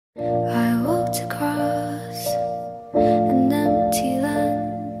I walked across an empty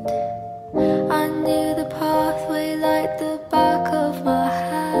land. I knew the pathway like the back of my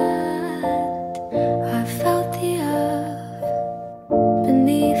hand. I felt the earth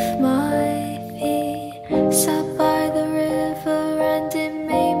beneath my feet. Sat by the river and it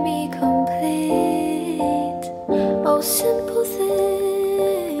made me complete. Oh, simple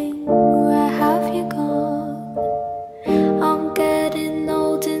thing, where have you gone? I'm getting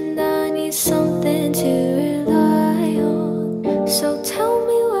old and I need something to rely on. So tell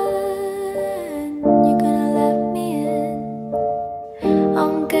me when you're gonna let me in.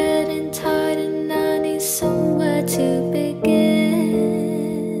 I'm getting tired and I need somewhere to begin.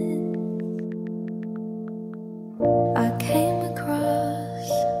 I came across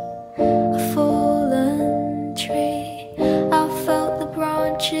a fallen tree. I felt the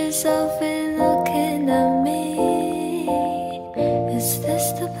branches of it looking at me. Is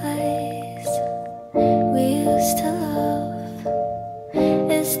this the place we used to love?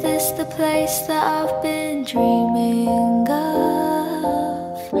 Is this the place that I've been dreaming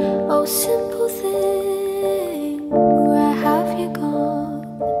of? Oh, simple thing, where have you gone?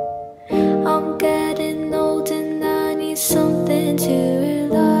 I'm getting old and I need something to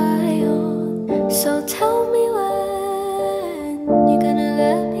rely on. So tell me when you're gonna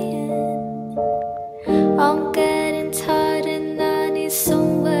let me in. I'm getting tired and I need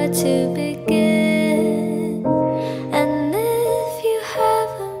somewhere to begin. And if you have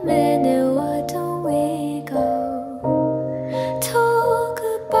a minute, why don't we go talk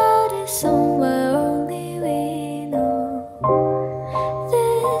about it somewhere only we know?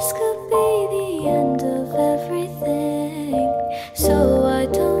 This could be the end of everything. So why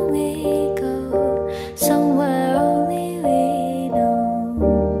don't we go somewhere only we know?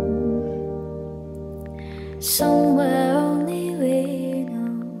 Somewhere only we know.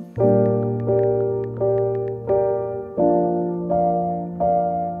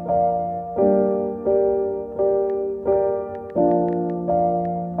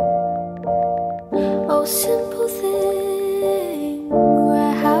 Oh, simple thing,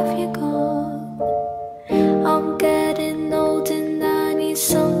 where have you gone? I'm getting old and I need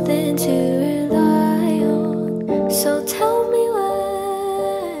something to rely on. So tell me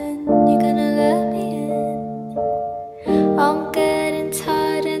when you're gonna let me in. I'm getting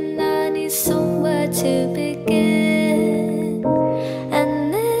tired and I need somewhere to be.